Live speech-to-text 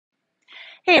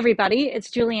Hey everybody, it's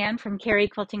Julianne from Cary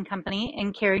Quilting Company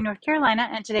in Cary, North Carolina,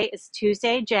 and today is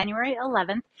Tuesday, January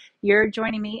 11th. You're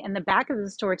joining me in the back of the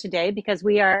store today because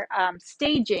we are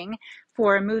staging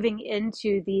for moving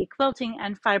into the Quilting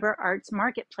and Fiber Arts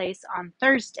Marketplace on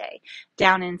Thursday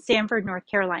down in Sanford, North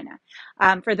Carolina.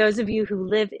 For those of you who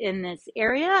live in this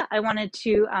area, I wanted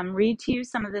to read to you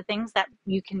some of the things that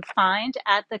you can find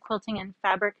at the Quilting and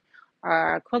Fiber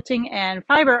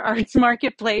Arts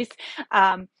Marketplace.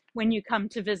 When you come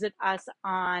to visit us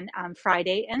on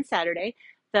Friday and Saturday.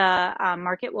 The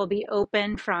market will be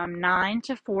open from 9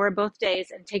 to 4 both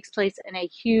days and takes place in a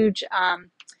huge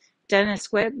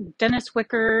Dennis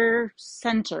Wicker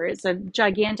Center. It's a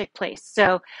gigantic place.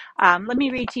 So let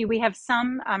me read to you. We have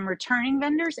some returning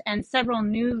vendors and several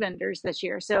new vendors this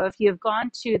year. So if you've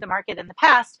gone to the market in the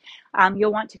past,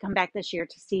 you'll want to come back this year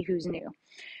to see who's new.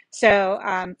 So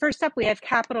first up, we have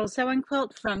Capital Sewing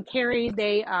Quilt from Cary.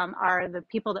 They are the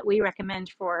people that we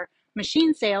recommend for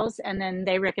machine sales, and then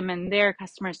they recommend their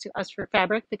customers to us for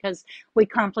fabric because we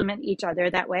complement each other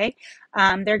that way.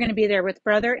 They're going to be there with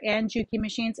Brother and Juki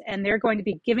machines, and they're going to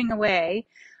be giving away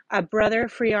a Brother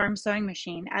free arm sewing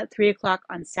machine at 3 o'clock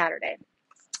on Saturday.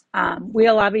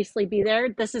 We'll obviously be there.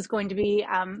 This is going to be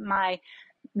my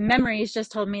memories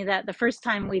just told me that the first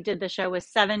time we did the show was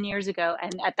 7 years ago.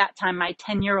 And at that time, my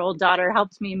 10-year-old daughter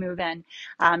helped me move in.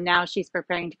 Now she's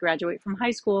preparing to graduate from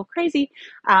high school. Crazy.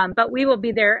 But we will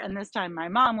be there. And this time my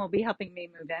mom will be helping me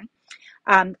move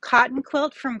in. Cotton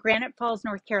Quilt from Granite Falls,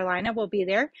 North Carolina will be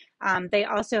there. They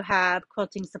also have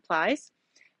quilting supplies.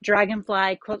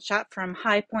 Dragonfly Quilt Shop from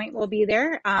High Point will be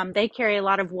there. They carry a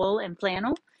lot of wool and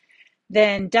flannel.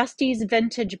 Then Dusty's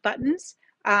Vintage Buttons.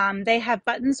 They have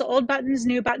buttons, old buttons,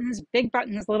 new buttons, big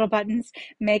buttons, little buttons,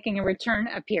 making a return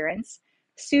appearance.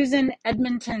 Susan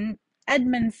Edmondson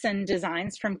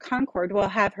Designs from Concord will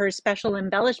have her special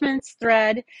embellishments,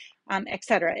 thread,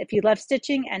 etc. If you love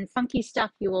stitching and funky stuff,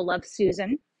 you will love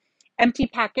Susan. Empty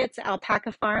Packets,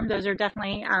 Alpaca Farm. Those are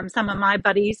definitely some of my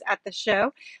buddies at the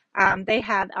show. They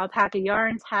have alpaca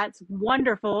yarns, hats,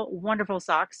 wonderful, wonderful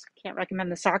socks. Can't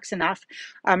recommend the socks enough.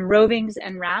 Rovings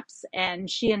and wraps. And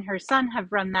she and her son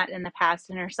have run that in the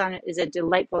past, and her son is a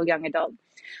delightful young adult.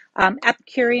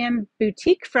 Epicurean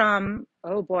Boutique from,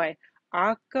 oh boy,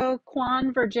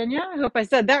 Occoquan, Virginia. I hope I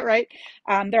said that right.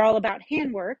 They're all about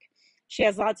handwork. She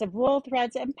has lots of wool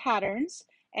threads and patterns,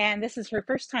 and this is her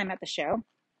first time at the show.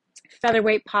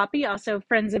 Featherweight Poppy, also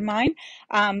friends of mine.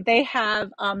 They have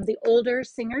the older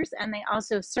singers, and they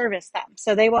also service them.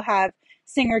 So they will have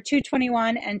Singer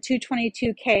 221 and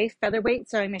 222K featherweight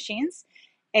sewing machines.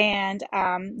 And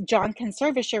John can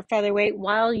service your featherweight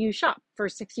while you shop for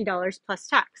 $60 plus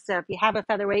tax. So if you have a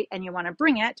featherweight and you want to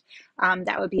bring it,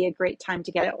 that would be a great time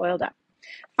to get it oiled up.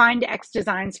 Find X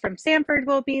Designs from Sanford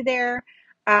will be there.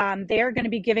 They're going to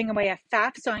be giving away a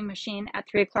FAF sewing machine at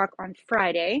 3 o'clock on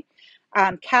Friday.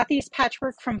 Kathy's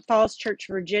Patchwork from Falls Church,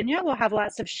 Virginia will have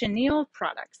lots of chenille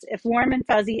products. If warm and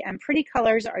fuzzy and pretty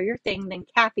colors are your thing, then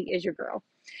Kathy is your girl.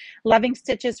 Loving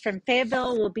Stitches from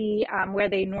Fayetteville will be where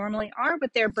they normally are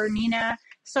with their Bernina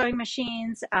sewing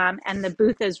machines. And the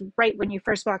booth is right when you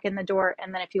first walk in the door.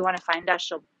 And then if you want to find us,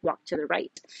 you'll walk to the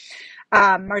right.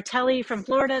 Martelli from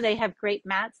Florida, they have great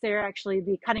mats. They're actually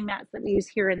the cutting mats that we use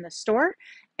here in the store.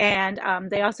 And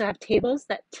they also have tables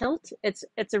that tilt. It's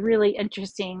a really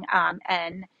interesting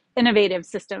and innovative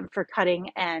system for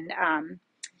cutting and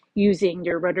using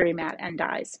your rotary mat and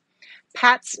dies.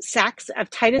 Pat's Sacks of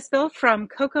Titusville from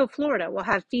Cocoa, Florida will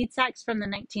have feed sacks from the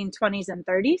 1920s and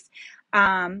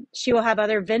 30s. She will have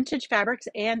other vintage fabrics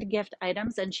and gift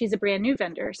items, and she's a brand new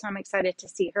vendor, so I'm excited to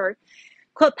see her.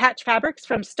 Quilt Patch Fabrics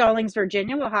from Stallings,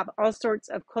 Virginia will have all sorts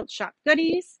of quilt shop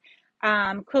goodies.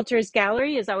 Quilters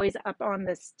Gallery is always up on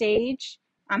the stage.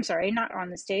 I'm sorry, not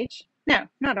on the stage. No,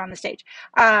 not on the stage.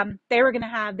 They were going to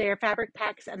have their fabric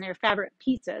packs and their fabric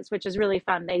pizzas, which is really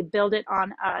fun. They build it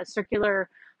on a circular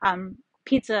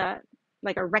pizza,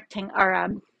 like a rectangle, or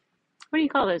what do you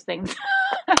call those things?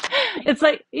 It's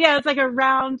like, yeah, it's like a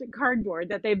round cardboard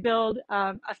that they build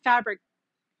a fabric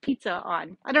pizza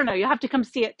on. I don't know. You'll have to come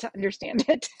see it to understand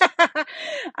it.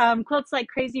 Quilts Like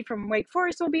Crazy from Wake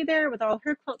Forest will be there with all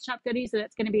her quilt shop goodies, and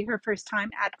it's going to be her first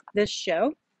time at this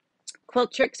show.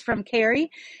 Quilt Tricks from Cary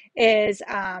is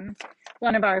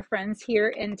one of our friends here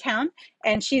in town,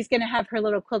 and she's going to have her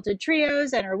little quilted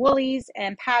trios and her woolies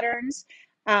and patterns.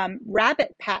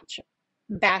 Rabbit Patch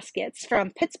Baskets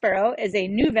from Pittsburgh is a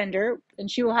new vendor, and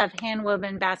she will have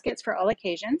hand-woven baskets for all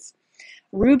occasions.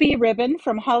 Ruby Ribbon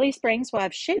from Holly Springs will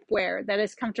have shapewear that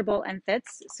is comfortable and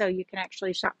fits, so you can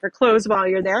actually shop for clothes while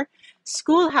you're there.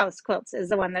 Schoolhouse Quilts is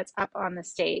the one that's up on the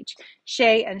stage.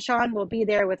 Shay and Sean will be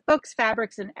there with books,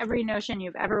 fabrics, and every notion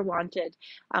you've ever wanted.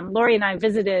 Lori and I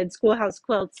visited Schoolhouse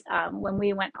Quilts when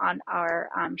we went on our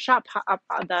shop hop,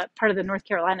 the part of the North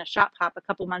Carolina shop hop a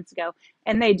couple months ago,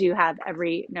 and they do have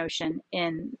every notion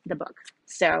in the book.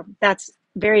 So that's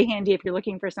very handy if you're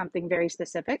looking for something very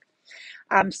specific.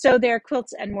 So there,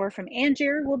 Quilts and More from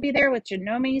Angier will be there with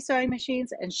Janome sewing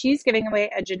machines, and she's giving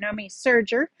away a Janome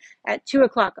serger at 2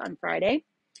 o'clock on Friday.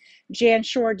 Jan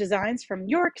Shore Designs from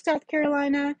York, South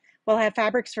Carolina will have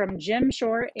fabrics from Jim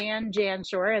Shore and Jan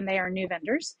Shore, and they are new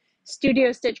vendors.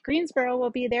 Studio Stitch Greensboro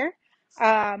will be there.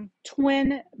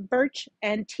 Twin Birch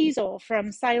and Teasel from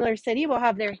Siler City will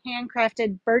have their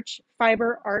handcrafted birch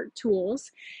fiber art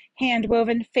tools,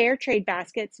 hand-woven fair trade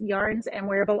baskets, yarns, and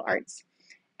wearable arts.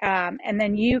 And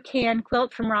then You Can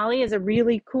Quilt from Raleigh is a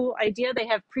really cool idea. They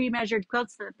have pre-measured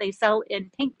quilts that they sell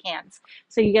in paint cans.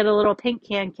 So you get a little paint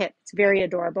can kit. It's very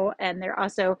adorable. And they're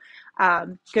also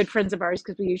good friends of ours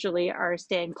because we usually are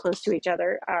staying close to each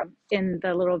other in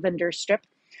the little vendor strip.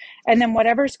 And then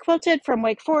Whatever's Quilted from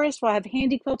Wake Forest will have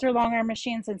handy quilter long arm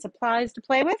machines and supplies to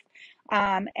play with.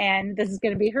 And this is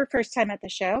going to be her first time at the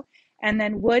show. And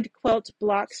then Wood Quilt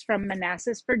Blocks from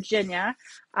Manassas, Virginia.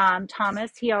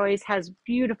 Thomas, he always has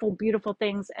beautiful, beautiful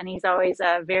things, and he's always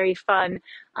a very fun,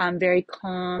 very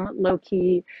calm,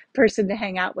 low-key person to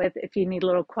hang out with if you need a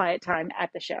little quiet time at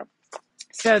the show.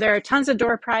 So there are tons of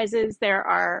door prizes. There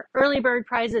are early bird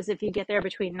prizes if you get there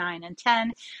between 9 and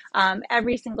 10.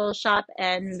 Every single shop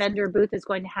and vendor booth is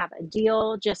going to have a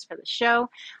deal just for the show.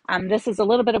 This is a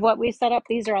little bit of what we set up.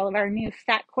 These are all of our new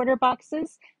fat quarter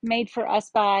boxes made for us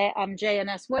by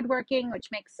J&S Woodworking, which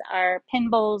makes our pin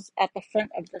bowls at the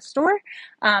front of the store.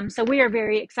 So we are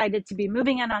very excited to be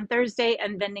moving in on Thursday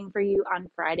and vending for you on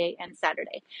Friday and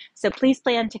Saturday. So please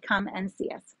plan to come and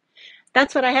see us.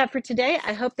 That's what I have for today.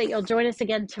 I hope that you'll join us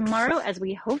again tomorrow as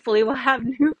we hopefully will have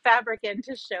new fabric in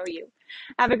to show you.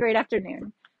 Have a great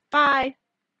afternoon. Bye.